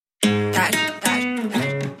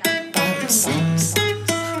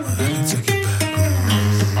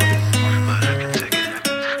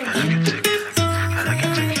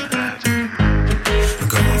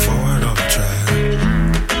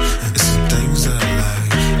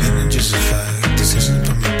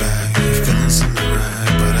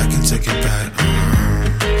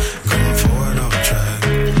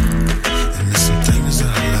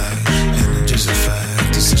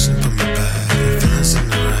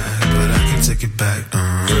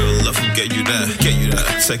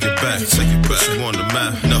take it back. Put you on the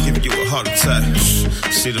map, no, give you a heart attack.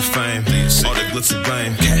 See the fame, all the glitz and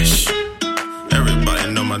blame. Cash,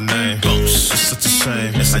 everybody know my name. It's such a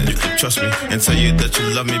shame, how you can trust me and tell you that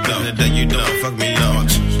you love me, but the day you don't, fuck me up.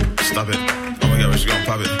 Stop it, oh my god, we gon'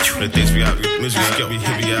 pop it. The things we got, music we got, we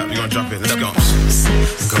hit me out, we gon' drop it, let's go.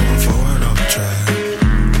 Going forward on the track.